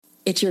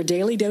It's your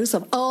daily dose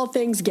of all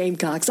things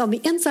Gamecocks on the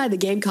Inside the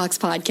Gamecocks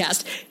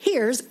podcast.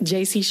 Here's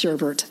J.C.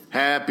 Sherbert.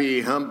 Happy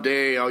Hump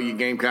Day, all you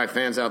Gamecock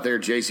fans out there.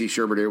 J.C.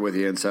 Sherbert here with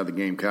you, Inside the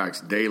Gamecocks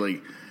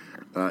daily.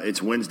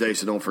 It's Wednesday,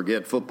 so don't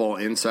forget Football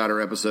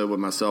Insider episode with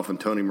myself and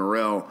Tony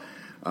Morrell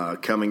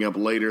coming up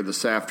later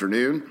this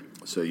afternoon.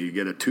 So you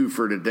get a two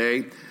for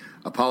today.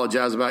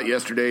 Apologize about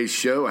yesterday's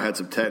show. I had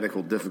some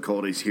technical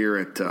difficulties here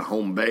at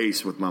home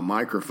base with my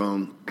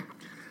microphone.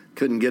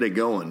 Couldn't get it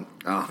going.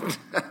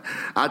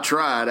 I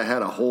tried. I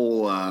had a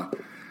whole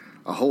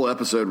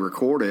episode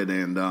recorded,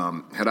 and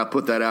had I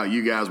put that out,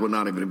 you guys would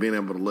not even have been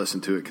able to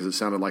listen to it because it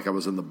sounded like I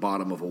was in the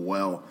bottom of a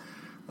well.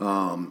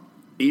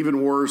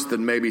 Even worse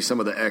than maybe some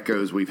of the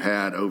echoes we've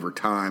had over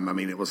time. I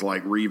mean, it was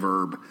like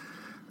reverb,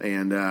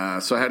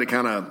 and so I had to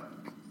kind of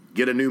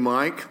get a new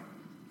mic,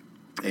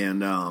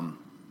 and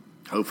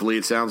hopefully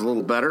it sounds a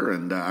little better.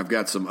 And I've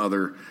got some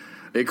other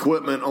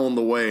equipment on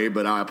the way,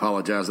 but I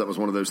apologize. That was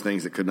one of those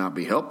things that could not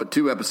be helped. But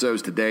 2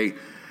 episodes today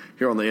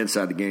here on the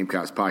Inside the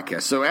Gamecocks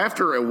podcast. So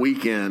after a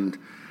weekend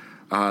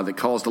that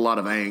caused a lot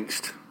of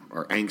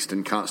angst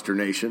and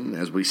consternation,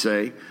 as we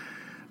say,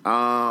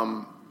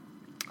 I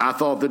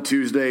thought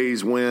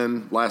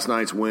that last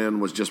night's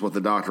win, was just what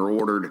the doctor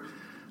ordered.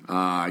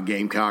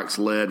 Gamecocks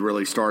led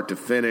really start to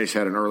finish,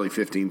 had an early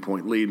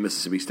 15-point lead.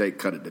 Mississippi State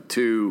cut it to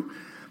 2.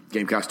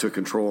 Gamecocks took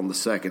control in the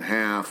second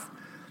half.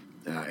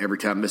 Every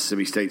time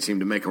Mississippi State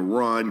seemed to make a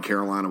run,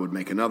 Carolina would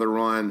make another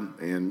run.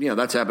 And,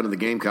 that's happened to the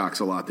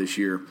Gamecocks a lot this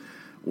year,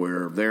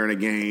 where they're in a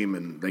game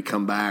and they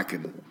come back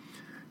and,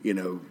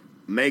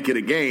 make it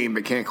a game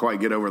but can't quite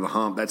get over the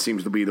hump. That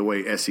seems to be the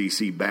way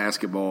SEC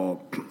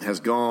basketball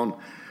has gone.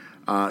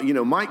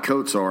 Mike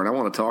Kotsar, and I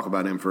want to talk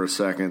about him for a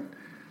second.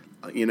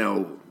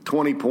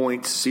 20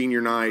 points,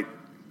 senior night,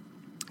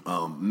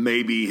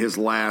 maybe his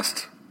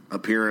last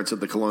appearance at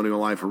the Colonial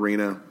Life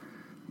Arena.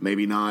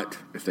 Maybe not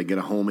if they get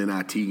a home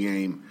NIT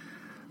game.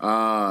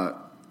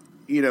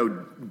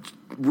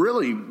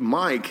 Really,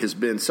 Mike has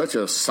been such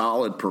a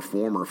solid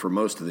performer for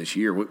most of this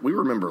year. We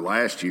remember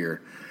last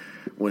year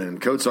when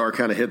Kotsar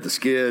kind of hit the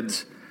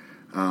skids,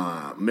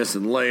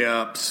 missing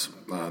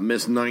layups,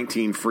 missed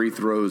 19 free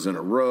throws in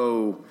a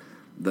row.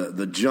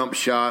 The jump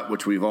shot,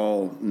 which we've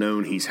all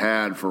known he's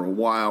had for a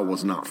while,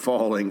 was not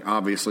falling.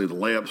 Obviously, the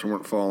layups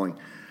weren't falling.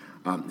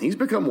 He's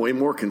become way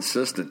more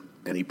consistent,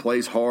 and he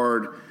plays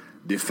hard.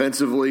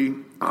 Defensively,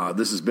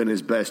 this has been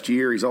his best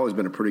year. He's always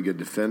been a pretty good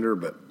defender,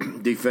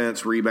 but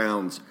defense,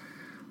 rebounds,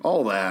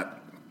 all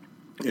that.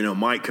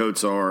 Mike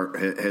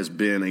Kotsar has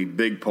been a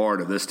big part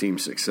of this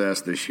team's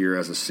success this year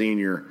as a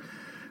senior.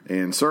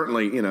 And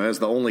certainly, as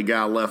the only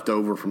guy left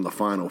over from the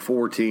Final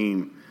Four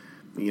team,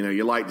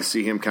 you like to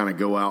see him kind of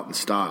go out in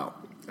style.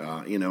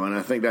 And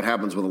I think that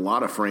happens with a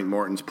lot of Frank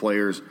Martin's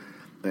players,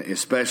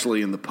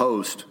 especially in the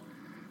post,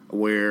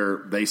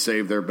 where they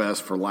save their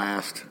best for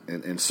last.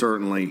 And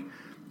certainly,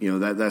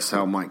 that's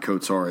how Mike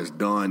Kotsar has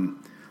done.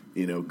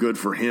 Good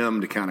for him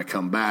to kind of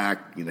come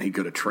back. He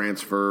could have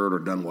transferred or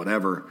done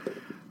whatever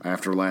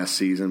after last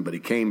season, but he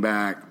came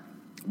back,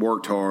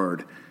 worked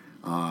hard,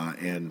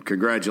 and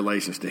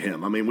congratulations to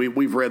him. I mean,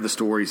 we've read the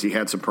stories. He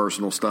had some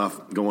personal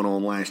stuff going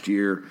on last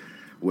year,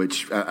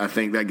 which I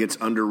think that gets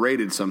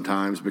underrated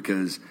sometimes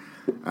because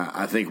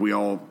I think we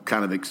all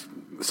kind of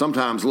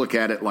sometimes look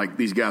at it like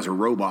these guys are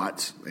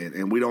robots,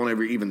 and we don't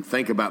ever even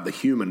think about the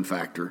human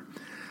factor.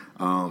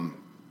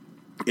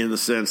 In the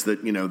sense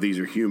that, these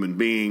are human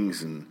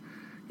beings and,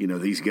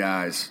 these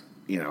guys,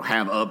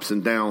 have ups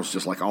and downs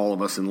just like all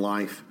of us in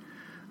life.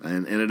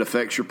 And it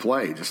affects your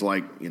play. Just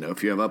like,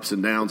 if you have ups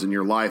and downs in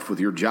your life with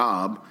your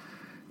job,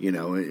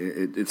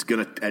 it's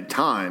going to, at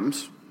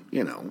times,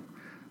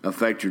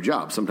 affect your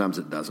job. Sometimes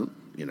it doesn't,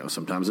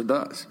 sometimes it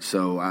does.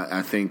 So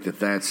I think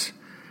that's,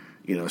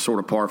 sort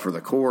of par for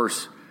the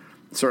course.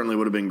 It certainly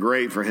would have been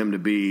great for him to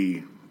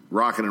be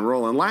rocking and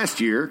rolling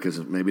last year because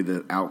maybe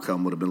the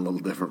outcome would have been a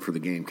little different for the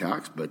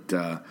Gamecocks. But,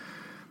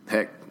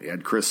 heck, he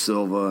had Chris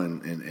Silva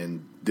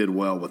and did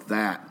well with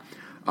that.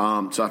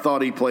 So I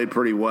thought he played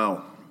pretty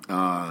well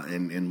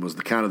and was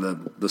the kind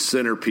of the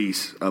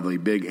centerpiece of a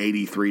big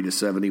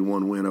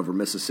 83-71 win over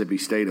Mississippi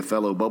State, a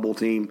fellow bubble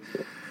team.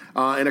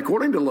 And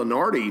according to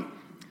Lunardi,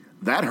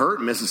 that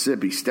hurt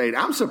Mississippi State.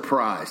 I'm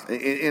surprised.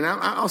 And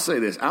I'll say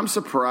this. I'm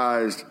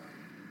surprised,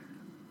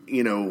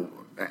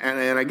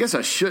 and I guess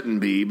I shouldn't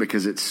be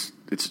because it's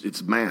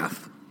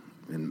math,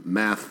 and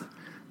math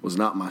was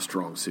not my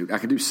strong suit. I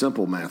can do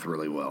simple math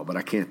really well, but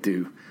I can't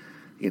do,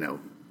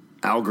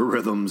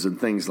 algorithms and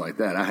things like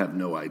that. I have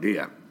no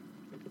idea.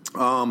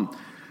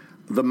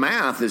 The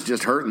math is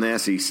just hurting the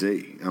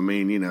SEC. I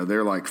mean,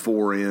 they're like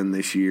 4 in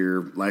this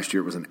year. Last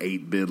year it was an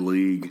 8-bid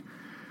league.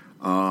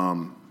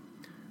 I'm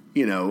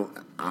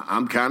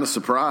kind of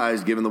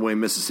surprised, given the way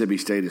Mississippi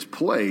State has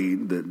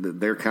played, that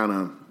they're kind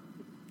of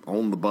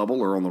on the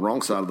bubble or on the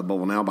wrong side of the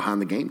bubble now behind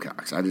the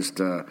Gamecocks. I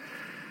just I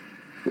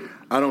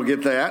don't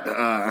get that.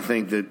 I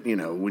think that,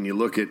 when you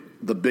look at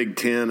the Big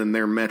Ten and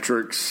their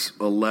metrics,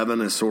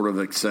 11 is sort of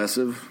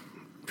excessive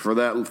for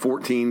that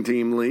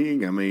 14-team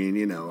league. I mean,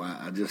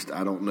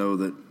 I don't know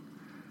that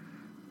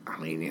I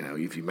mean,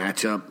 if you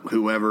match up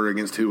whoever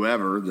against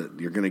whoever, that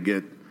you're going to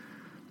get,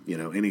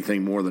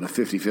 anything more than a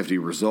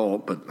 50-50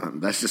 result.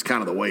 But that's just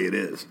kind of the way it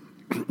is.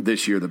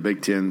 This year, the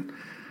Big Ten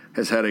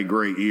has had a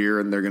great year,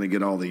 and they're going to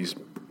get all these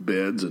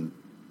bids, and,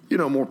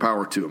 more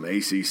power to them.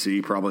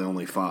 ACC, probably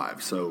only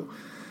 5. So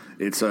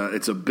it's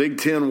a Big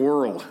Ten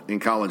world in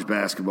college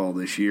basketball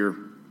this year.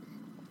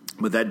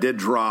 But that did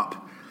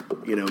drop,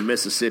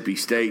 Mississippi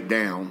State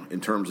down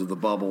in terms of the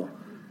bubble.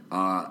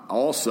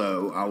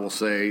 Also, I will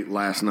say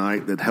last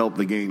night that helped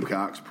the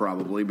Gamecocks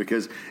probably,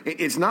 because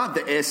it's not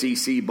the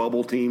SEC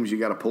bubble teams you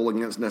got to pull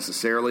against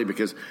necessarily,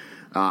 because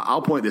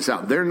I'll point this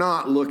out. They're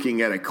not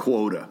looking at a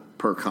quota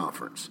per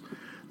conference.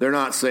 They're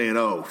not saying,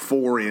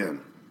 4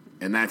 in,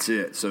 and that's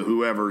it. So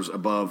whoever's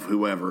above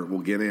whoever will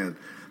get in.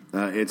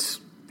 It's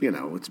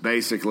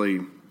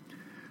basically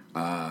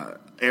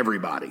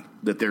everybody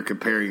that they're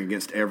comparing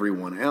against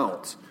everyone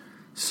else.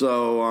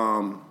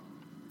 So,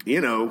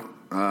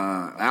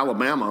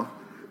 Alabama,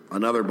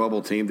 another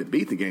bubble team that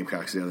beat the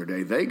Gamecocks the other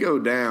day, they go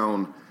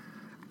down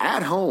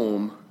at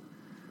home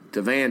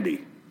to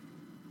Vandy.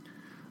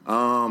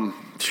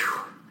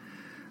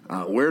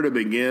 Where to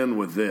begin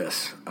with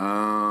this?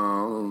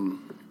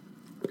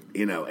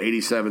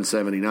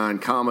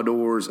 87-79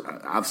 Commodores.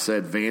 I've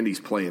said Vandy's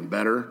playing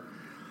better,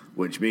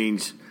 which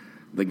means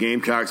the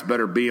Gamecocks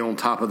better be on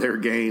top of their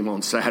game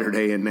on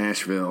Saturday in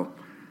Nashville.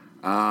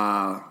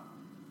 And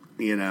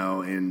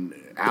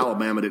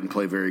Alabama didn't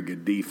play very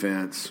good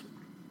defense.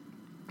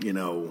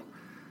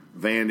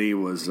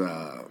 Vandy was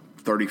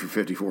 30 for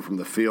 54 from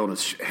the field.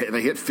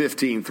 They hit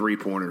 15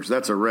 three-pointers.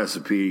 That's a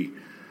recipe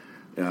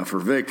for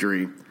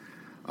victory.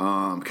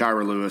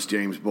 Kyra Lewis,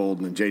 James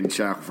Bolden, and Jaden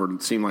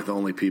Shackelford seemed like the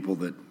only people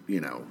that,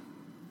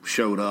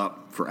 showed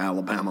up for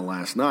Alabama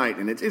last night.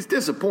 And it's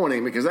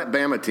disappointing because that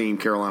Bama team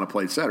Carolina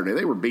played Saturday,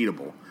 they were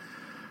beatable.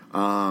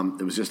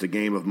 It was just a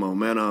game of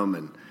momentum.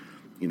 And,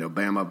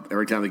 Bama,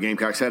 every time the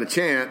Gamecocks had a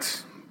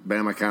chance,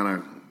 Bama kind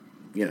of,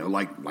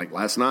 like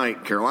last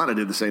night, Carolina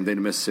did the same thing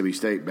to Mississippi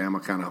State.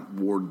 Bama kind of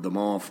warded them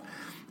off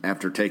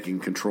after taking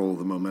control of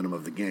the momentum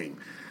of the game.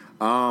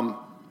 But,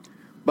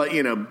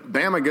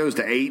 Bama goes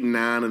to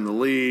 8-9 in the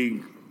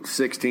league,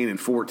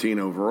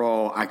 16-14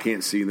 overall. I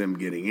can't see them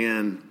getting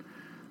in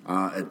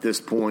at this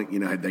point.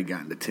 Had they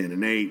gotten to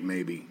 10-8,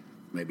 maybe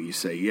you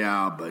say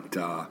yeah, but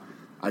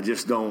I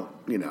just don't.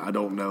 I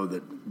don't know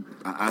that.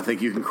 I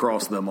think you can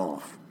cross them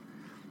off.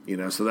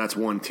 So that's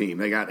one team.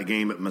 They got a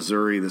game at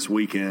Missouri this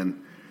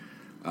weekend,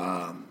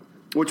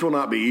 which will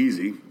not be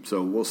easy.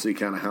 So we'll see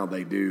kind of how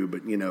they do.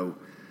 But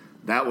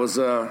that was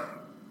a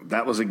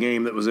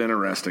game that was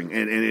interesting,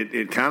 and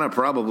it kind of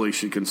probably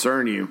should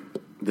concern you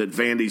that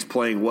Vandy's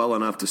playing well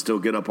enough to still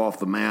get up off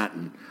the mat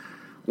and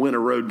win a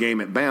road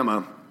game at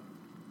Bama.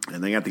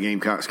 And they got the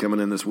Gamecocks coming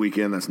in this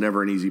weekend. That's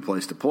never an easy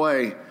place to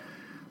play.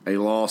 A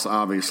loss,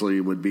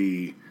 obviously, would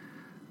be,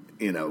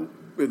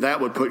 that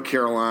would put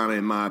Carolina,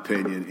 in my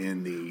opinion,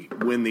 in the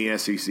win the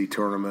SEC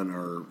tournament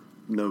or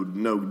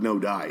no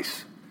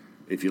dice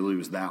if you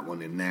lose that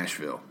one in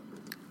Nashville.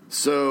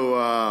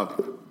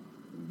 So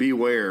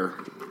beware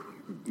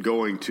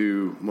going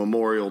to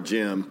Memorial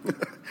Gym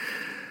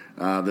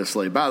this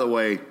late. By the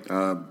way,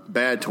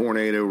 bad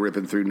tornado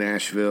ripping through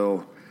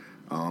Nashville.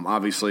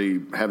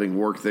 Obviously, having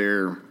worked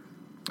there,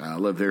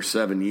 lived there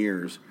 7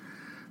 years,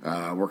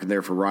 working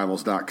there for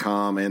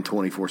Rivals.com and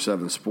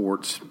 24/7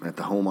 Sports at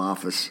the home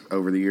office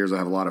over the years. I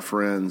have a lot of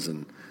friends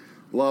and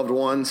loved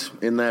ones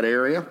in that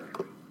area.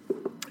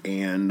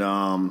 And,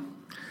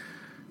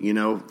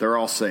 they're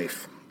all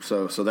safe.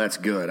 So that's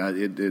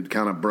good. It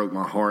kind of broke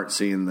my heart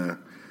seeing the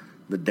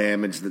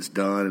damage that's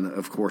done. And,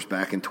 of course,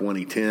 back in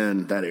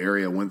 2010, that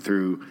area went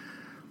through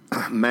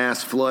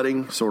mass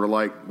flooding, sort of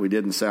like we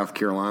did in South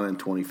Carolina in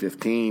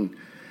 2015.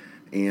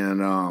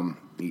 And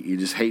you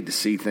just hate to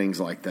see things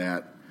like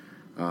that,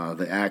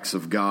 the acts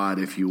of God,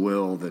 if you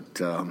will, that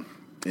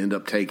end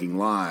up taking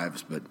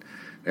lives. But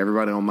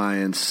everybody on my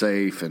end's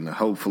safe, and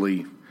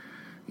hopefully,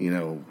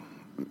 the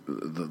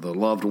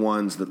loved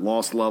ones that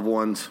lost loved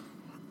ones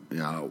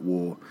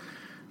will,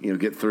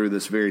 get through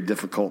this very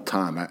difficult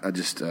time. I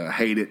just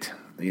hate it.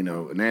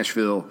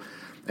 Nashville,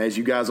 as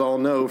you guys all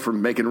know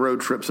from making road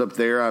trips up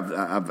there,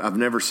 I've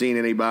never seen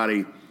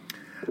anybody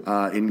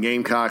in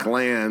Gamecock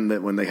land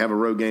that when they have a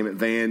road game at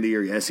Vandy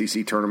or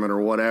SEC tournament or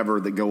whatever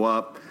that go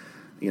up,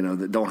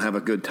 that don't have a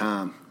good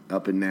time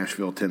up in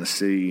Nashville,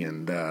 Tennessee.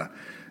 And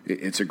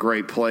it's a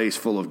great place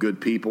full of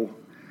good people,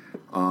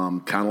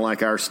 kind of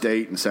like our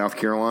state in South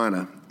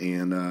Carolina.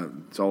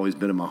 And it's always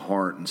been in my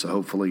heart. And so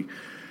hopefully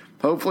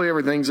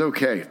everything's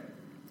okay,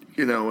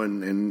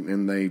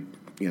 and they,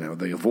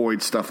 they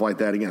avoid stuff like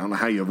that again. I don't know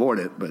how you avoid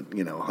it, but,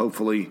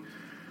 hopefully,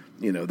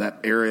 that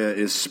area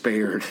is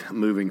spared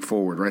moving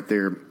forward. Right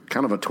there,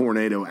 kind of a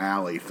tornado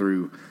alley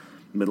through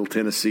Middle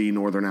Tennessee,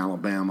 Northern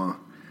Alabama,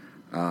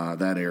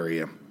 that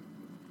area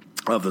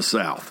of the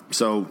South.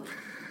 So,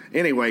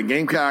 anyway,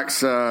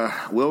 Gamecocks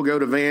will go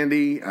to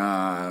Vandy.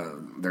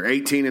 They're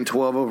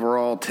 18-12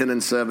 overall,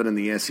 10-7 in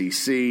the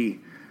SEC.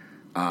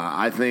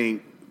 I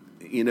think,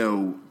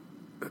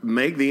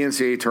 make the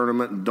NCAA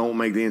tournament, don't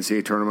make the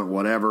NCAA tournament,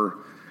 whatever.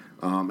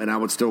 And I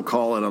would still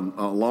call it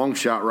a long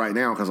shot right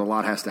now because a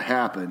lot has to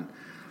happen.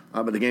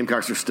 But the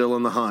Gamecocks are still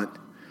in the hunt.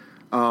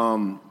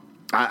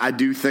 I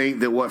do think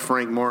that what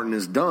Frank Martin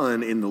has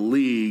done in the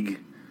league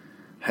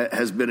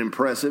has been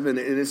impressive, and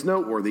it's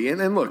noteworthy.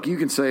 And look, you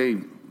can say,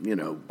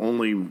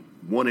 only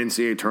one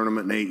NCAA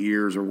tournament in 8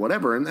 years or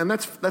whatever, and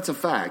that's a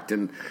fact.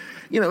 And,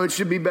 it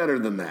should be better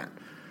than that.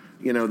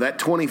 That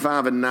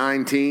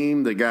 25-9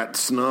 team that got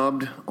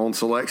snubbed on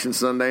Selection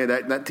Sunday,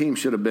 that team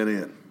should have been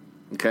in,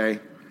 okay?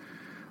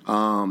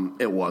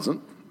 It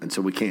wasn't, and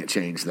so we can't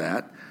change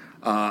that.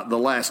 The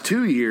last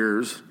 2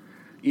 years,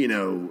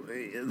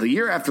 the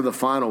year after the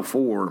Final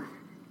Four,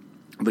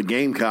 the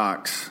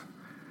Gamecocks,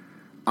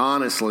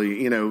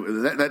 honestly,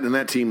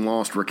 that team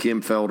lost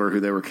Rakim Felder, who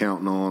they were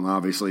counting on,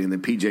 obviously, and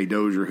then P.J.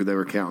 Dozier, who they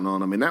were counting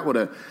on. I mean,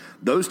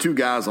 those two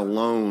guys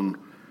alone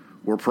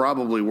were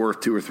probably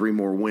worth 2 or 3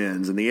 more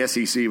wins, and the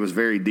SEC was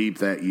very deep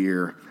that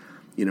year.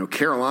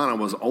 Carolina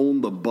was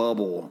on the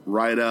bubble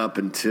right up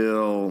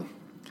until,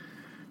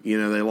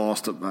 they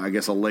lost, I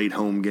guess, a late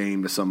home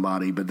game to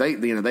somebody. But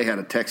they had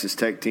a Texas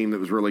Tech team that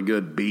was really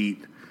good,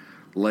 beat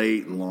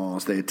late and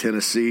lost. They had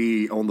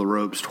Tennessee on the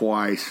ropes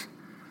twice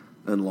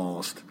and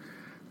lost.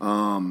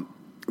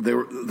 They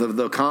were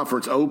the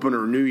conference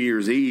opener New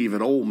Year's Eve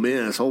at Ole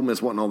Miss. Ole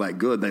Miss wasn't all that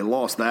good. They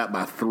lost that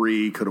by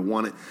 3, could have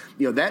won it.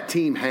 That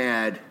team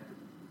had,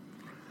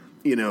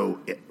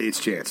 its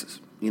chances.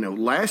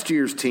 Last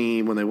year's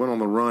team, when they went on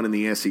the run in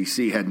the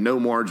SEC, had no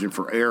margin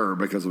for error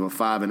because of a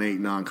 5-8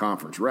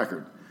 non-conference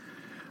record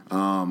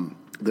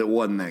that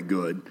wasn't that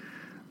good.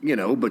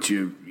 But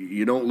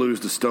you don't lose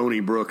to Stony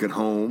Brook at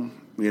home.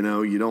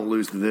 You don't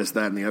lose to this,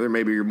 that, and the other.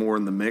 Maybe you're more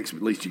in the mix, but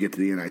at least you get to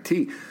the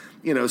NIT.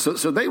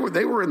 So they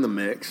were in the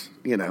mix.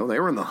 They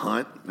were in the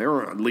hunt. They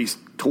were at least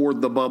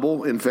toward the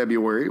bubble in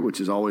February, which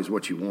is always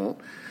what you want.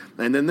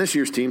 And then this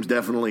year's team's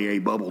definitely a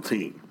bubble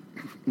team.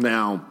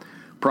 Now,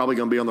 probably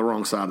going to be on the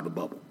wrong side of the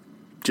bubble.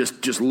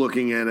 Just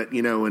looking at it,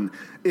 and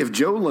if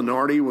Joe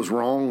Lunardi was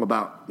wrong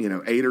about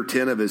 8 or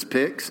 10 of his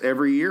picks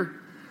every year,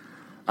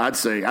 I'd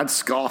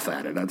scoff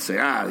at it. I'd say,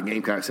 the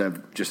Gamecocks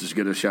have just as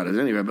good a shot as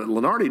anybody. But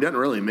Lunardi doesn't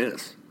really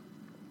miss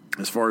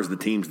as far as the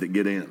teams that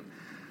get in.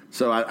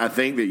 So I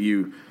think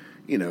that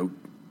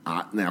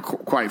now,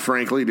 quite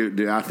frankly,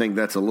 do I think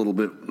that's a little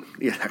bit,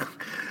 is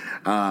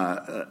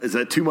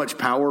that too much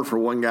power for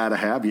one guy to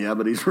have? Yeah,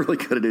 but he's really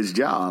good at his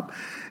job.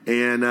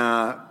 And,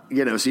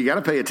 so you got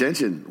to pay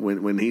attention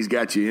when he's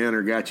got you in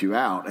or got you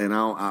out. And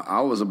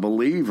I was a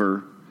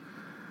believer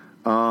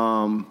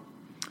when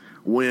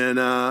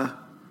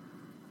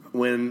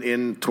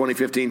in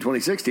 2015,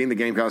 2016, the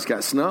Gamecocks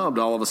got snubbed,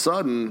 all of a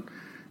sudden,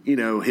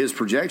 his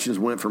projections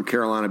went from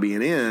Carolina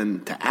being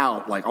in to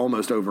out like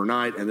almost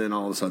overnight, and then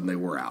all of a sudden they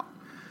were out.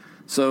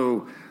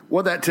 So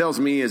what that tells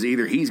me is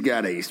either he's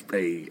got he's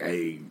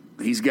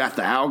got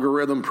the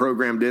algorithm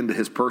programmed into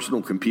his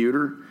personal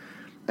computer,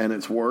 and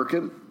it's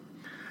working,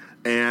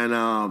 and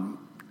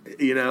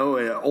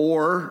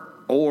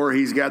or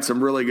he's got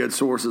some really good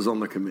sources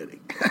on the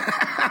committee.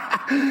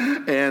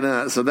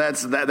 And so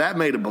that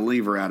made a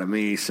believer out of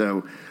me.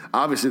 So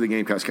obviously the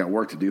Gamecocks got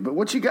work to do. But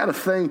what you got to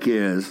think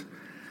is,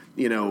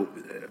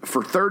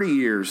 for 30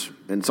 years,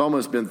 and it's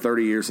almost been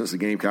 30 years since the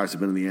Gamecocks have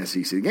been in the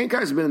SEC. The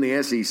Gamecocks have been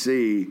in the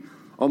SEC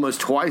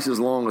almost twice as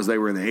long as they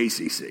were in the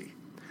ACC.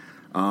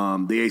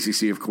 The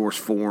ACC, of course,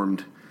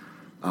 formed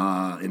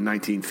in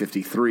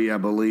 1953, I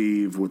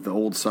believe, with the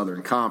old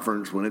Southern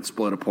Conference. When it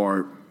split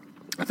apart,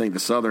 I think the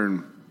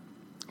Southern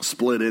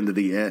split into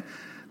the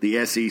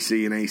SEC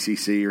and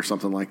ACC or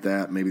something like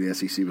that. Maybe the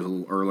SEC was a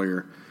little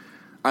earlier.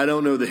 I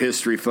don't know the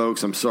history,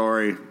 folks. I'm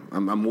sorry.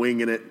 I'm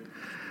winging it.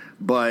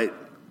 But,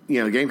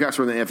 the Gamecocks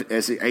were in the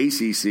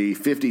ACC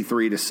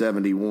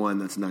 53-71.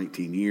 That's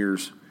 19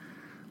 years.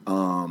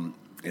 And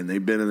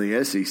they've been in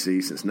the SEC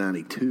since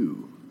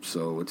 92.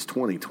 So it's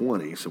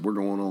 2020. So we're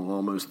going on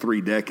almost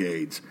 3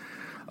 decades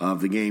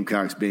of the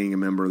Gamecocks being a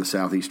member of the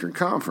Southeastern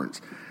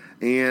Conference.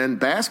 And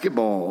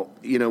basketball,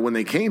 when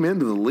they came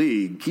into the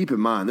league, keep in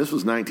mind, this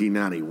was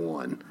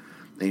 1991.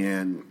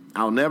 And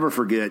I'll never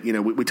forget,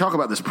 we talk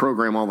about this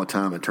program all the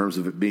time in terms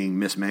of it being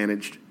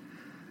mismanaged.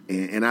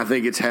 And I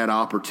think it's had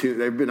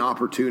there have been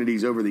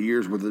opportunities over the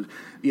years where,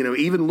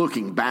 even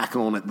looking back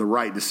on it, the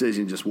right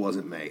decision just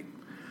wasn't made.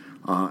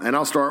 And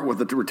I'll start with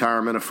the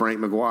retirement of Frank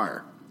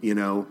McGuire.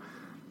 You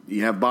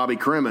have Bobby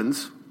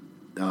Crimmins,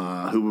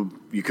 who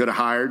you could have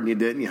hired and you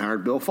didn't. You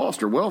hired Bill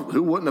Foster. Well,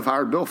 who wouldn't have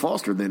hired Bill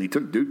Foster then? He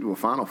took Duke to a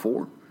Final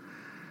Four.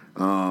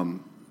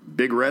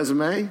 Big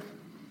resume,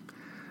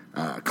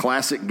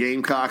 classic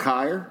Gamecock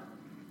hire,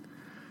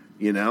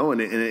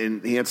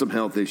 and he had some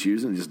health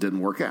issues and it just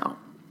didn't work out.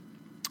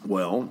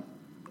 Well,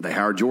 they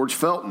hired George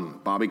Felton,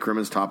 Bobby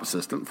Crimmins' top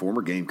assistant,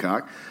 former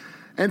Gamecock,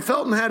 and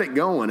Felton had it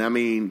going. I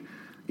mean,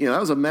 that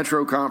was a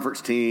Metro Conference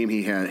team.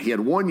 He had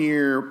 1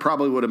 year,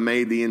 probably would have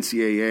made the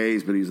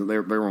NCAAs, but they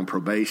were on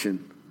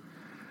probation.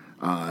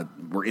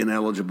 Were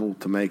ineligible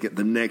to make it.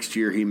 The next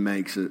year he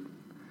makes it,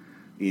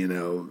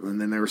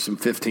 and then there were some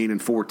 15 and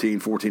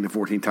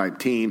 14 type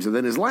teams. And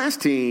then his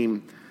last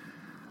team,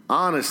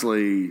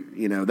 honestly,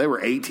 they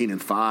were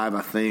 18-5,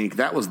 I think.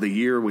 That was the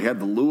year we had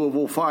the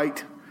Louisville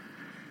fight.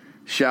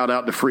 Shout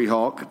out to Free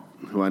Hawk,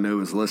 who I know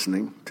is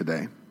listening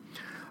today.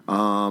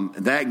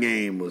 That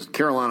game was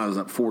Carolina was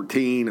up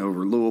 14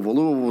 over Louisville.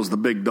 Louisville was the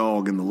big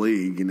dog in the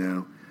league,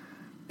 and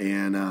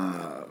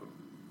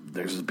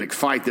there's this big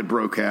fight that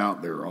broke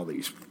out. There were all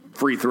these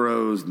free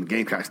throws, and the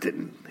Gamecocks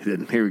didn't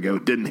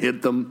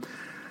hit them.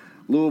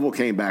 Louisville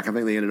came back. I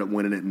think they ended up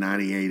winning it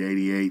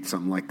 98-88,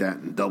 something like that,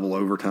 in double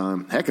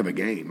overtime. Heck of a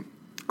game.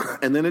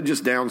 And then it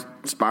just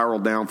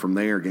spiraled down from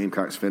there.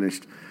 Gamecocks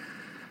finished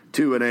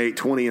 2-8,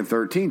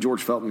 20-13.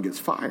 George Felton gets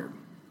fired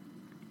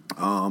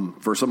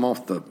for some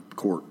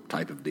off-the-court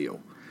type of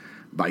deal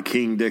by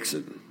King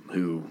Dixon,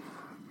 who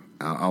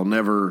I'll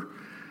never,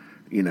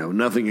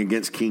 nothing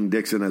against King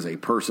Dixon as a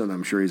person.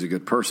 I'm sure he's a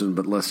good person,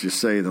 but let's just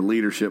say the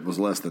leadership was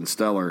less than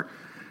stellar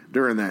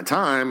during that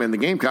time, and the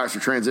Gamecocks are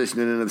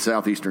transitioning into the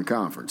Southeastern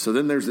Conference. So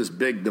then there's this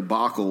big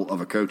debacle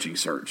of a coaching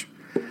search.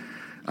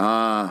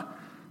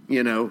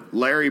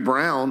 Larry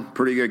Brown,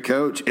 pretty good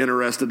coach,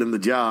 interested in the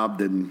job,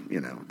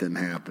 didn't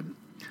happen,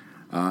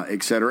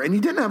 et cetera. And you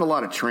didn't have a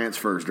lot of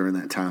transfers during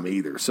that time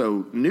either.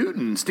 So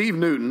Steve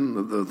Newton,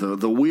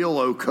 the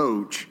Wheelo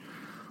coach,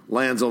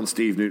 lands on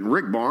Steve Newton.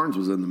 Rick Barnes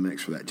was in the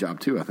mix for that job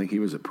too. I think he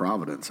was at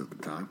Providence at the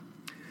time.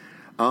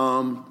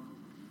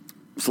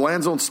 So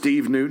lands on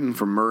Steve Newton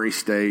from Murray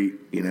State.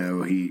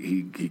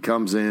 He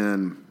comes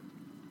in.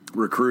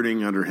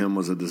 Recruiting under him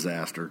was a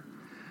disaster.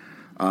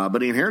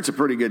 But he inherits a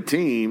pretty good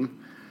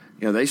team.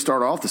 They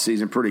start off the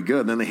season pretty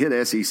good. Then they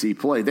hit SEC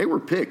play. They were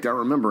picked, I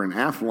remember, in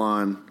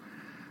Athlon,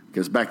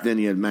 because back then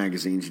you had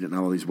magazines, you didn't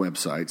have all these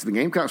websites. The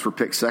Gamecocks were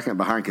picked second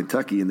behind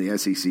Kentucky in the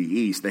SEC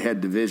East. They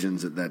had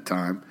divisions at that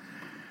time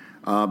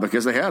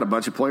because they had a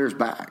bunch of players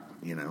back.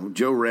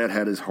 Joe Red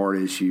had his heart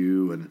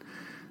issue, and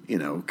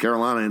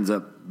Carolina ends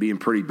up being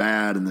pretty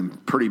bad, and then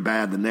pretty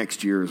bad the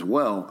next year as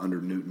well under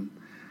Newton.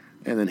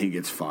 And then he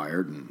gets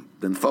fired, and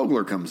then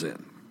Fogler comes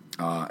in.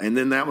 And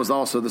then that was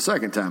also the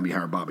second time you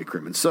hired Bobby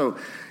Crimmins. So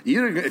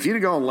if you'd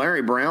have gone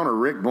Larry Brown or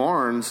Rick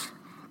Barnes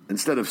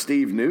instead of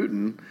Steve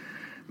Newton,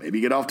 maybe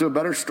get off to a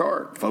better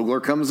start.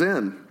 Fogler comes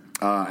in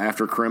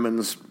after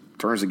Crimmins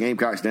turns the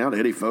Gamecocks down.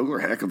 Eddie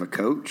Fogler, heck of a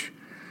coach,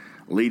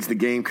 leads the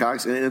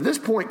Gamecocks. And at this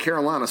point,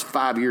 Carolina's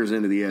 5 years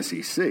into the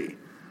SEC.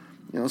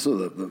 So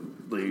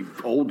the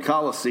old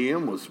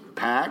Coliseum was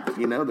packed.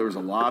 There was a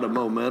lot of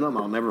momentum.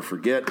 I'll never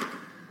forget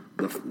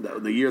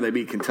the year they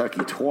beat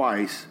Kentucky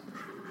twice.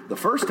 The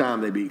first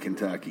time they beat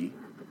Kentucky,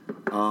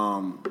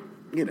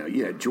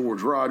 you had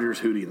George Rogers,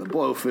 Hootie and the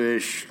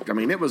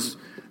Blowfish. It was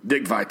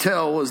Dick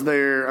Vitale was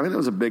there. It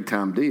was a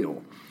big-time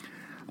deal.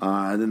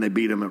 And then they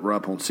beat them at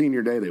Rupp on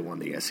Senior Day. They won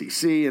the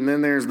SEC. And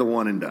then there's the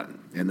one and done.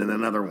 And then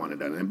another one and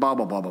done. And blah,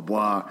 blah, blah, blah,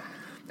 blah.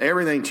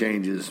 Everything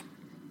changes.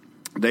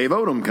 Dave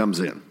Odom comes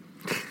in.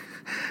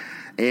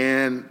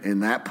 And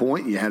in that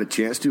point, you had a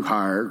chance to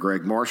hire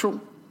Greg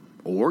Marshall,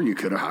 or you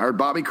could have hired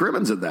Bobby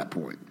Crimmins at that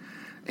point.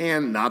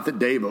 And not that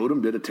Dave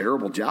Odom did a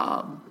terrible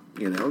job.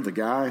 The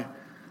guy,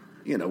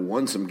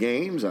 won some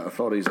games. I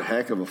thought he's a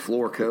heck of a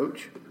floor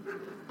coach.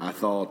 I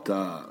thought,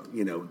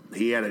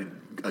 he had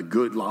a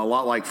good, a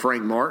lot like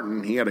Frank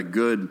Martin, he had a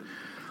good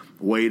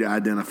way to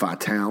identify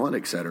talent,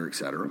 et cetera, et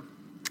cetera.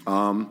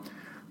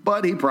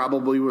 But he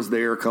probably was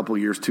there a couple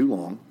years too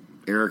long.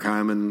 Eric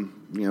Hyman,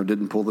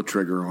 didn't pull the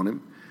trigger on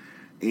him.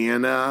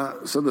 And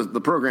so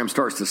the program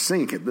starts to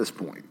sink at this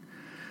point.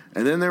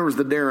 And then there was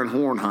the Darren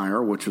Horn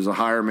hire, which was a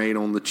hire made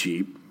on the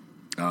cheap.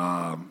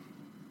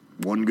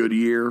 One good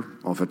year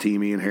off a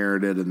team he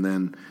inherited, and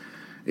then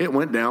it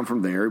went down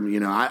from there.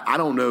 I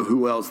don't know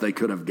who else they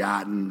could have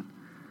gotten.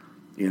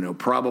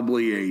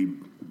 Probably a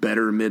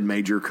better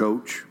mid-major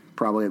coach,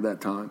 probably at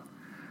that time.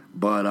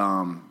 But,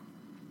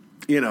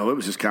 it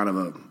was just kind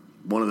of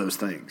one of those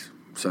things.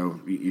 So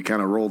you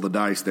kind of roll the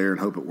dice there and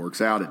hope it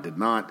works out. It did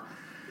not.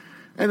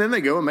 And then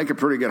they go and make a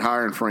pretty good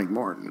hire in Frank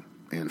Martin.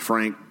 And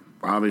Frank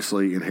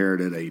obviously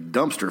inherited a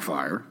dumpster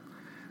fire,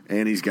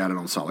 and he's got it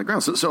on solid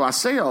ground. So I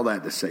say all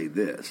that to say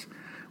this.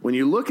 When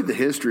you look at the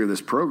history of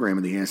this program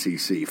in the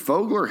SEC,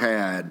 Fogler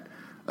had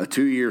a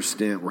 2-year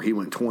stint where he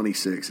went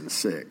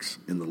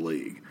 26-6 in the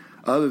league.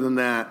 Other than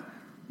that,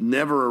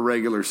 never a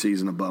regular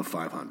season above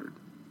 500.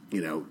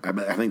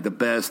 I think the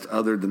best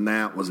other than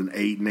that was an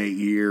 8-8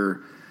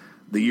 year.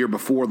 The year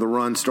before the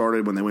run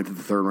started when they went to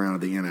the third round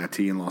of the NIT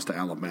and lost to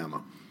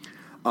Alabama.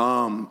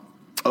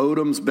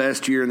 Odom's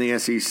best year in the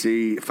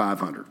SEC,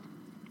 500.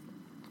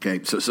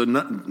 Okay,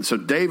 so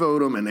Dave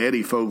Odom and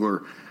Eddie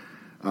Fogler,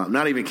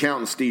 not even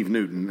counting Steve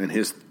Newton and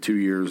his 2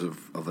 years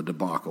of a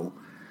debacle,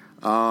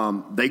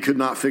 they could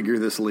not figure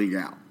this league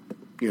out.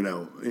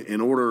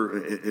 In order,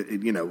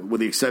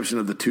 with the exception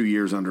of the 2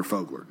 years under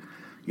Fogler.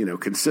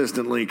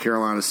 Consistently,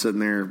 Carolina's sitting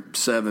there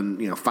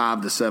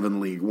 5 to 7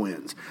 league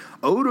wins.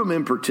 Odom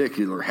in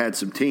particular had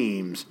some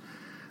teams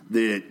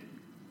that,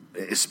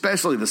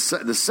 especially the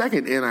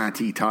second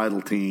NIT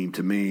title team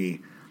to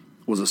me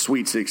was a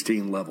Sweet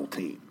 16 level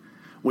team.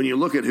 When you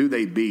look at who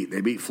they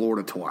beat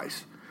Florida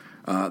twice.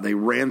 They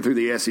ran through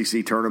the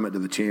SEC tournament to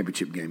the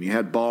championship game. You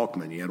had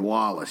Balkman, you had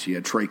Wallace, you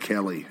had Trey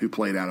Kelly, who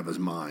played out of his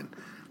mind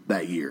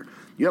that year.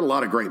 You had a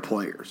lot of great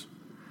players,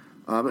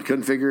 but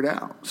couldn't figure it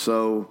out.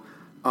 So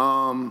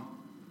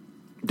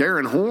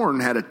Darren Horn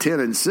had a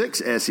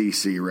 10-6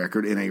 SEC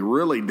record in a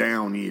really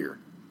down year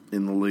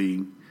in the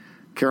league.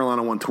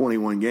 Carolina won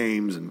 21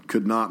 games and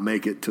could not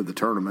make it to the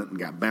tournament and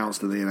got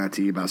bounced to the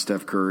NIT by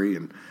Steph Curry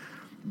and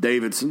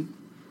Davidson.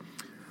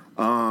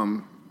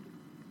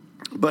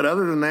 But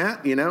other than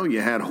that,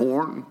 you had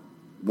Horn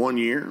 1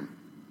 year.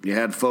 You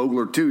had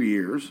Fogler 2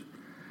 years.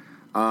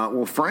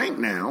 Well, Frank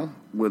now,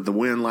 with the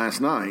win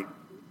last night,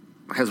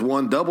 has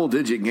won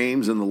double-digit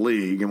games in the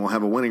league and will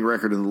have a winning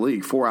record in the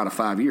league 4 out of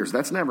 5 years.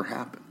 That's never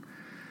happened.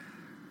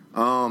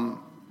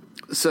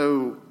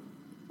 So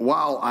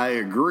while I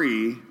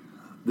agree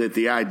that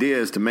the idea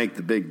is to make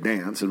the big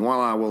dance, and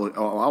while I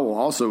will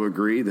also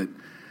agree that,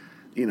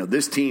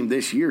 this team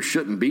this year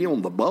shouldn't be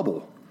on the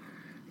bubble.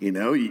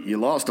 You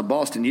lost to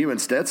Boston U and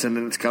Stetson,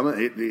 and it's coming.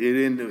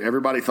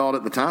 Everybody thought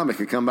at the time it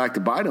could come back to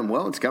bite them.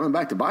 Well, it's coming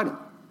back to bite them.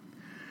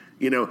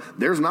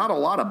 There's not a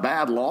lot of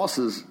bad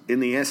losses in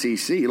the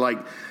SEC. Like,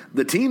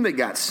 the team that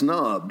got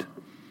snubbed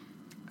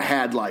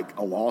had, like,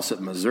 a loss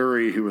at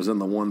Missouri, who was in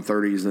the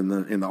 130s in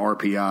the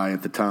RPI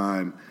at the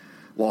time.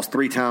 Lost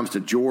 3 times to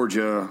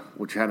Georgia,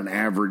 which had an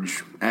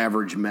average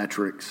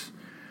metrics.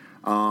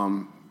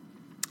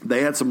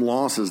 They had some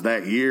losses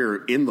that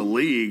year in the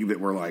league that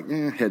were like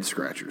head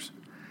scratchers.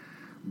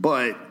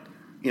 But,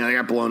 they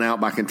got blown out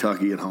by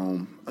Kentucky at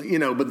home.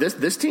 But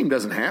this team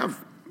doesn't have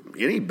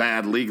any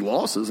bad league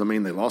losses. I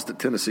mean, they lost at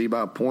Tennessee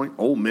by a point.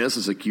 Ole Miss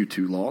is a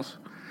Q2 loss.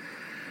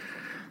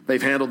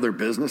 They've handled their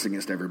business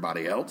against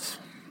everybody else.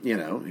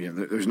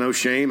 There's no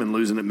shame in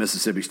losing at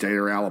Mississippi State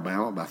or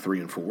Alabama by 3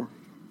 and 4.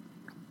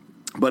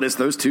 But it's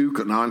those 2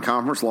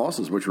 non-conference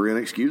losses which were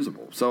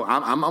inexcusable. So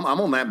I'm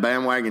on that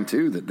bandwagon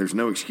too. That there's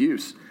no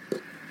excuse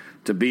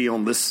to be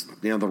on this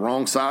the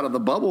wrong side of the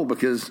bubble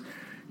because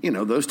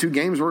those 2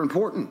 games were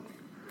important.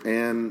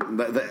 And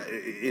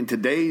in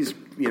today's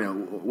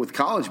with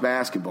college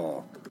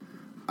basketball,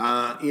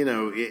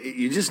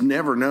 you just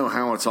never know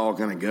how it's all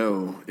going to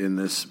go in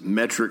this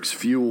metrics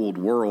fueled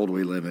world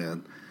we live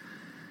in.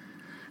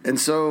 And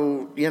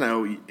so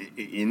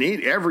you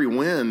need every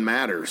win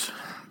matters.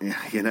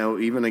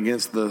 Even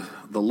against the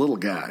little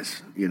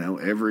guys,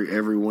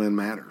 every win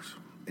matters.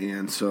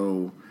 And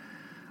so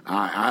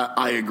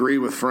I agree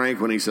with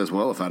Frank when he says,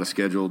 well, if I'd have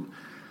scheduled,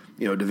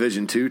 a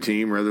Division II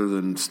team rather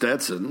than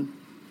Stetson,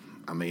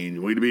 I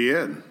mean, we'd be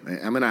in.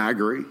 I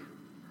agree.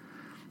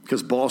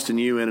 Because Boston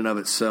U in and of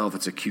itself,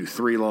 it's a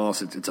Q3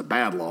 loss. It's a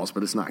bad loss,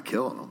 but it's not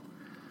killing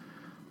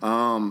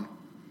them.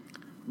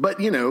 But,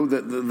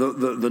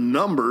 the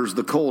numbers,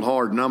 the cold,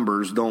 hard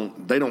numbers,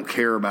 they don't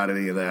care about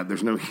any of that.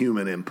 There's no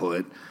human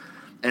input.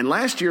 And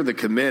last year, the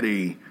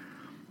committee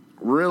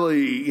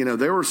really,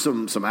 there were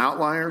some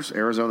outliers.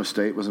 Arizona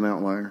State was an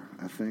outlier,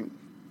 I think.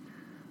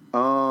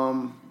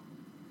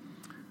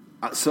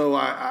 So,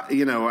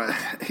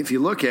 if you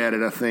look at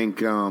it, I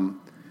think, for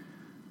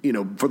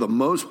the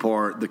most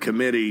part, the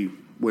committee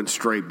went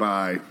straight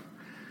down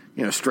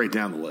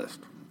the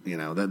list.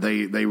 That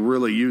they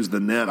really used the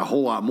net a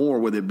whole lot more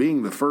with it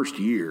being the first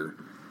year,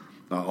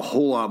 a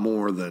whole lot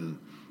more than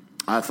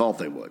I thought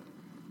they would.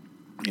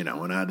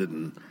 And I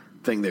didn't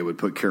think they would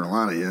put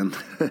Carolina in,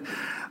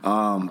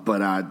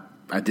 but I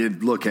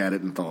did look at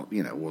it and thought,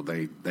 well,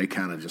 they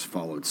kind of just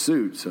followed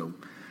suit. So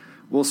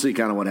we'll see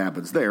kind of what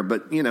happens there.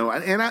 But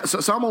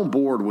so I'm on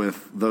board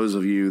with those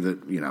of you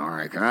that all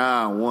right,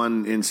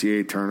 one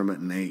NCAA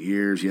tournament in 8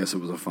 years. Yes, it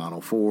was a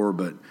Final Four,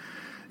 but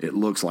it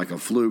looks like a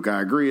fluke.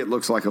 I agree, it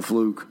looks like a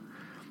fluke.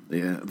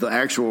 Yeah, the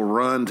actual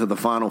run to the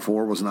Final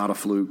Four was not a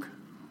fluke.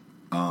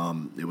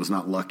 It was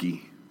not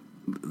lucky.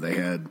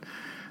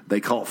 They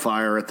caught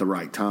fire at the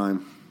right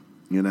time,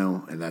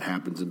 and that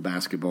happens in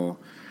basketball.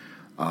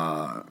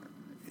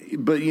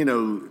 But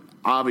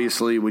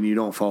obviously, when you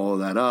don't follow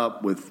that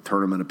up with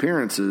tournament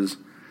appearances,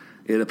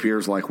 it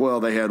appears like, well,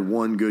 they had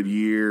one good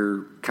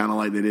year, kind of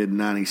like they did in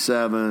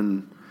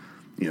 '97.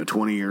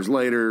 20 years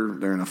later,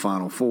 they're in a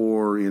Final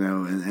Four,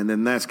 and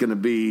then that's going to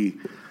be,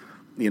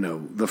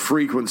 the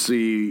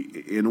frequency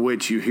in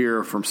which you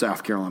hear from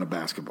South Carolina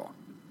basketball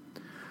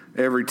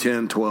every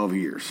 10, 12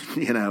 years,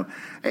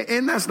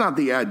 and that's not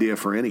the idea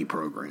for any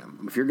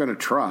program. If you're going to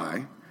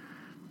try,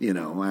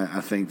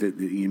 I think that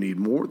you need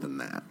more than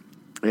that.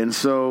 And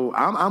so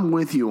I'm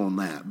with you on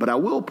that. But I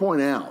will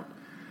point out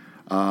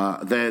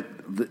that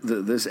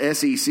this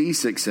SEC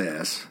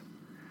success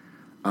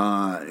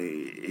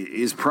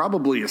is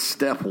probably a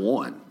step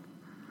one,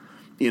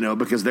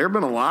 because there have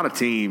been a lot of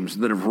teams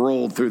that have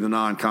rolled through the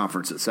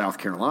non-conference at South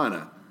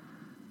Carolina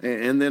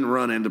and then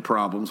run into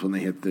problems when they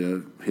hit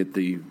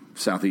the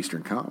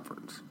Southeastern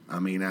Conference. I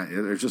mean,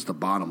 there's just a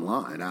bottom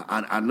line.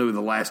 I knew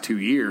the last 2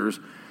 years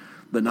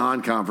the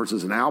non-conference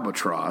is an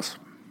albatross,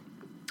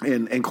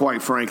 and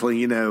quite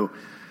frankly,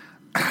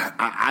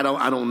 I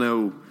don't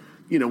know.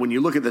 When you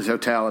look at the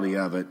totality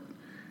of it,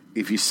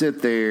 if you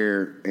sit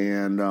there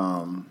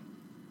and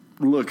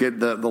look at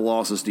the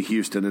losses to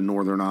Houston and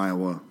Northern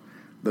Iowa,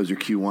 Those are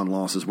Q1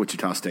 losses.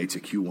 Wichita State's a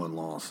Q1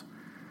 loss.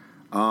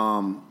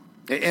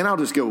 And I'll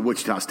just go with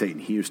Wichita State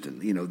and Houston.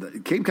 The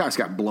Gamecocks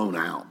got blown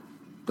out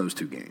those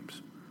two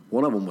games.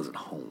 One of them was at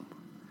home.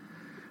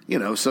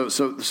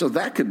 So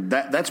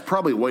that's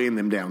probably weighing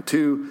them down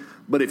too.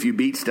 But if you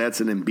beat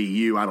Stetson and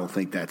BU, I don't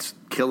think that's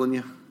killing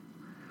you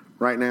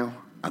right now.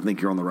 I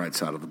think you're on the right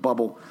side of the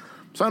bubble.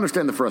 So I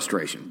understand the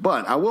frustration.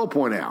 But I will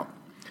point out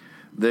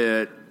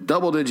that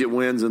double-digit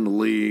wins in the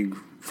league,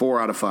 4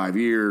 out of 5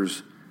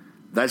 years,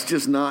 that's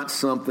just not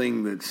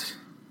something that's,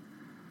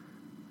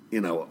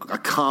 a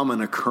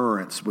common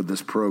occurrence with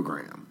this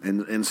program.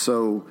 And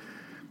so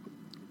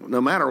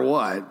no matter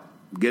what,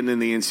 getting in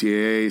the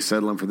NCAA,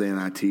 settling for the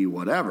NIT,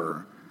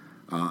 whatever,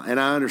 and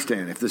I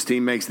understand if this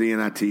team makes the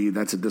NIT,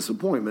 that's a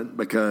disappointment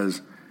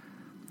because,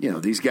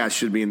 these guys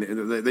should be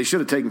they should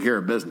have taken care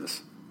of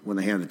business when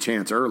they had the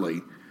chance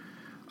early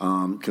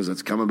because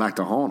it's coming back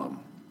to haunt them.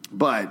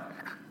 But,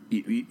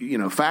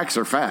 facts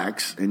are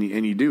facts, and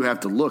you do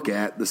have to look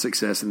at the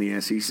success in the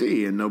SEC,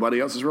 and nobody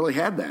else has really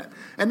had that.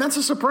 And that's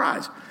a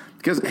surprise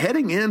because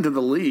heading into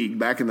the league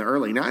back in the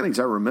early 90s,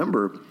 I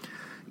remember,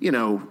 you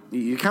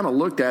kind of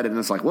looked at it and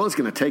it's like, well, it's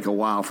going to take a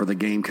while for the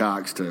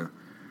Gamecocks to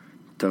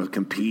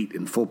compete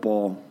in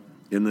football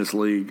in this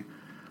league.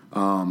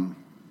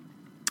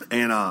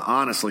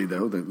 Honestly,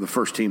 though, the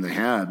first team they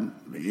had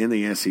in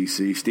the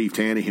SEC, Steve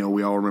Tannehill,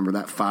 we all remember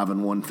that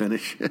 5-1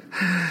 finish.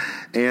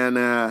 And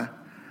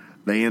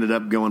they ended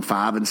up going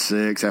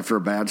 5-6 after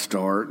a bad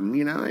start.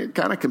 And,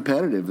 kind of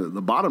competitive.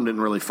 The bottom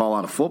didn't really fall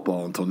out of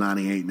football until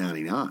 98,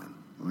 99.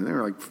 I mean, they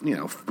were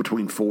like,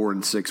 between 4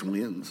 and 6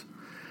 wins.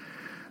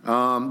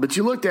 But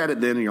you looked at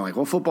it then and you're like,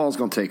 well, football's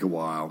going to take a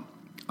while.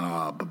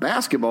 But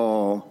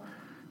basketball,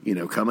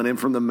 coming in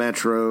from the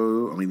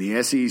Metro, I mean,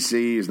 the SEC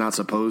is not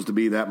supposed to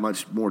be that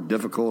much more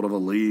difficult of a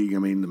league. I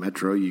mean, the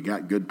Metro, you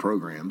got good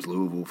programs,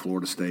 Louisville,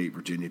 Florida State,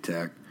 Virginia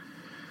Tech.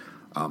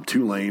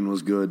 Tulane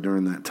was good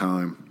during that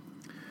time.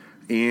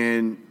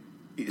 And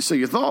so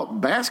you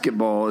thought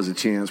basketball is a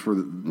chance where,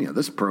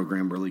 this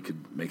program really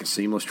could make a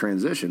seamless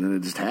transition, and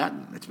it just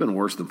hadn't. It's been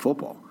worse than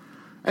football.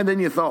 And then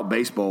you thought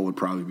baseball would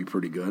probably be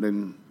pretty good,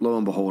 and lo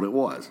and behold, it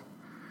was.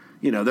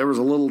 There was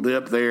a little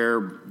dip there,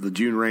 the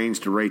June Rains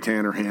to Ray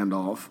Tanner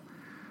handoff.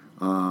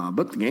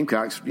 But the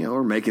Gamecocks,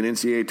 were making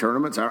NCAA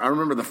tournaments. I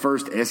remember the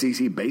first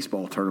SEC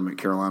baseball tournament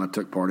Carolina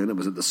took part in. It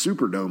was at the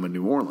Superdome in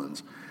New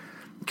Orleans.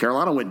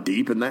 Carolina went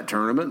deep in that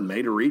tournament and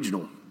made a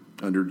regional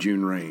under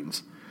June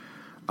Rains.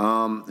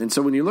 And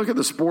so when you look at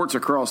the sports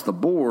across the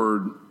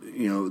board,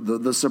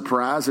 the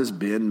surprise has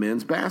been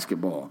men's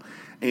basketball.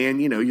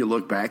 And, you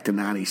look back to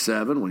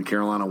 97 when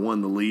Carolina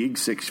won the league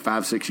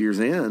 5 years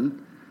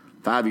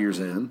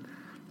in,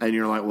 and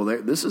you're like, well,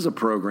 this is a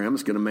program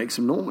that's going to make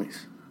some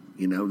noise.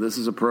 This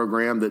is a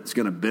program that's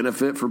going to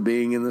benefit for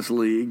being in this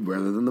league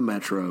rather than the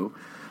Metro.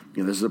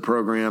 This is a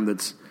program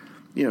that's,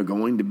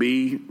 going to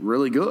be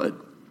really good.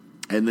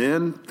 And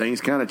then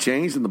things kind of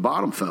changed and the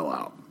bottom fell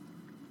out.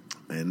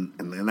 And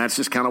that's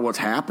just kind of what's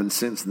happened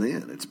since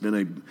then. It's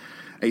been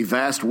a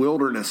vast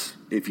wilderness,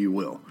 if you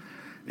will,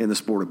 in the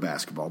sport of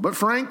basketball. But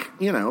Frank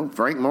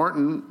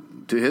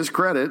Martin, to his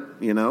credit,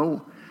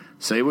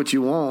 say what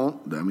you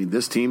want. I mean,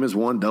 this team has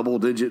won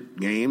double-digit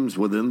games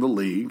within the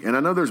league. And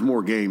I know there's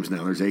more games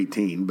now. There's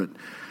 18. But,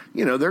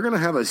 they're going to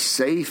have a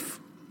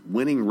safe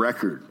winning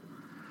record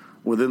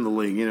within the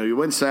league. You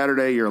win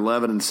Saturday, you're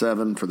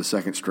 11-7 for the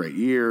second straight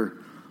year.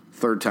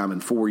 Third time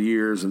in 4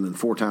 years, and then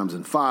 4 times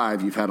in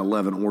 5, you've had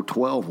 11 or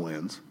 12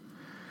 wins.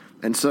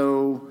 And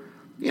so,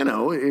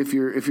 if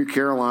you're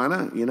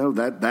Carolina,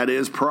 that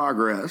is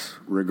progress,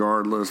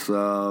 regardless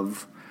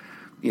of,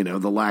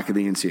 the lack of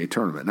the NCAA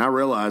tournament. And I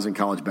realize in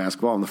college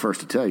basketball, I'm the first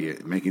to tell you,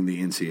 making the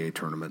NCAA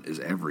tournament is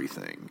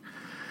everything.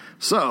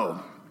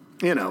 So,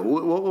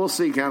 we'll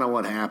see kind of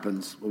what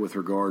happens with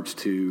regards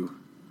to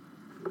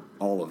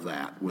all of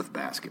that with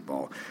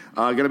basketball.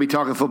 Going to be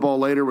talking football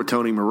later with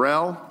Tony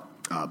Morrell.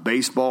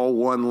 Baseball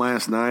won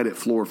last night at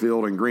Fluor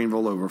Field in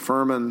Greenville over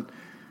Furman.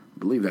 I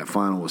believe that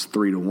final was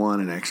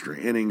 3-1 in extra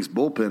innings.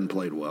 Bullpen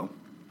played well.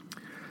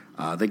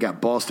 They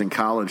got Boston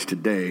College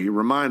today.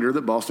 Reminder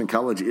that Boston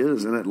College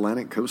is an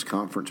Atlantic Coast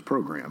Conference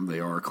program. They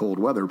are a cold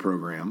weather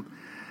program.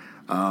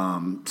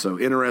 So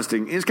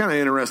interesting. It's kind of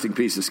an interesting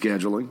piece of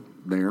scheduling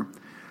there.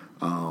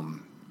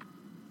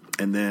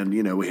 And then,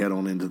 we head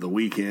on into the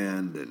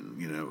weekend.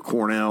 And,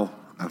 Cornell,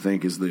 I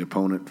think, is the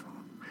opponent,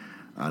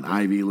 an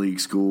Ivy League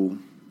school.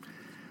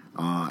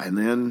 And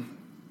then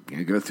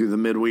you go through the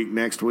midweek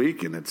next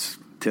week, and it's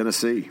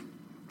Tennessee.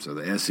 So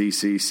the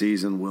SEC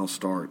season will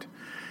start.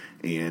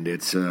 And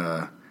it's,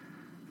 it's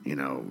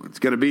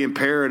going to be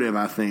imperative,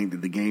 I think,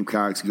 that the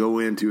Gamecocks go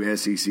into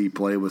SEC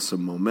play with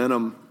some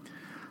momentum.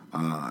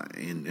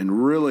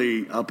 And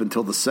really up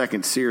until the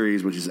second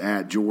series, which is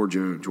at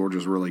Georgia,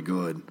 Georgia's really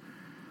good,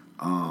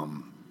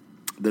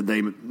 that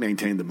they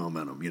maintain the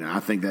momentum. I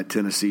think that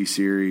Tennessee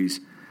series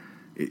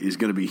is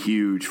going to be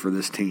huge for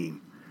this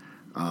team.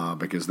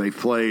 Because they've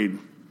played,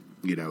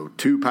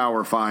 2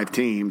 Power 5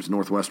 teams.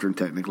 Northwestern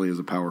technically is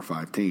a Power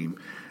 5 team.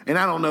 And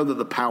I don't know that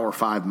the Power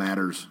 5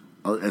 matters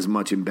as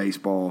much in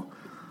baseball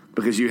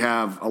because you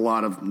have a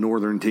lot of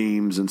northern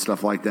teams and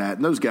stuff like that,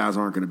 and those guys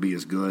aren't going to be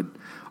as good.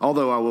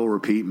 Although I will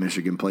repeat,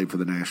 Michigan played for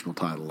the national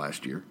title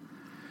last year.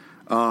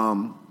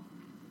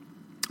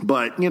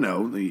 But,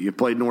 you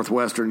played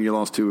Northwestern, you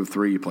lost 2 of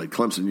 3. You played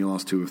Clemson, you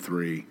lost 2 of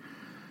 3.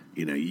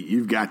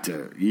 You got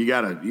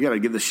to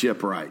get the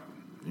ship right.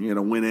 You got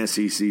to win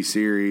SEC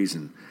series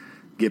and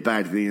get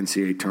back to the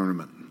NCAA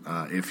tournament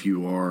if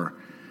you are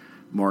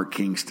Mark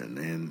Kingston,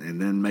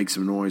 and then make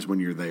some noise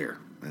when you're there.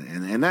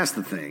 And that's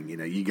the thing.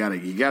 You got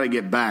to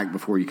get back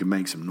before you can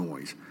make some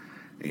noise.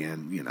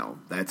 And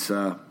that's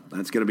going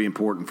to be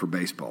important for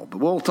baseball. But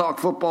we'll talk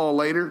football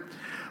later.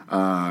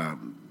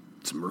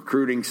 Some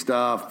recruiting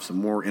stuff, some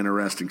more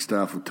interesting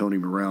stuff with Tony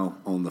Morrell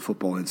on the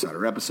Football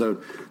Insider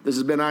episode. This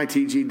has been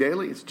ITG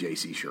Daily. It's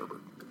J.C.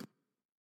 Sherbert.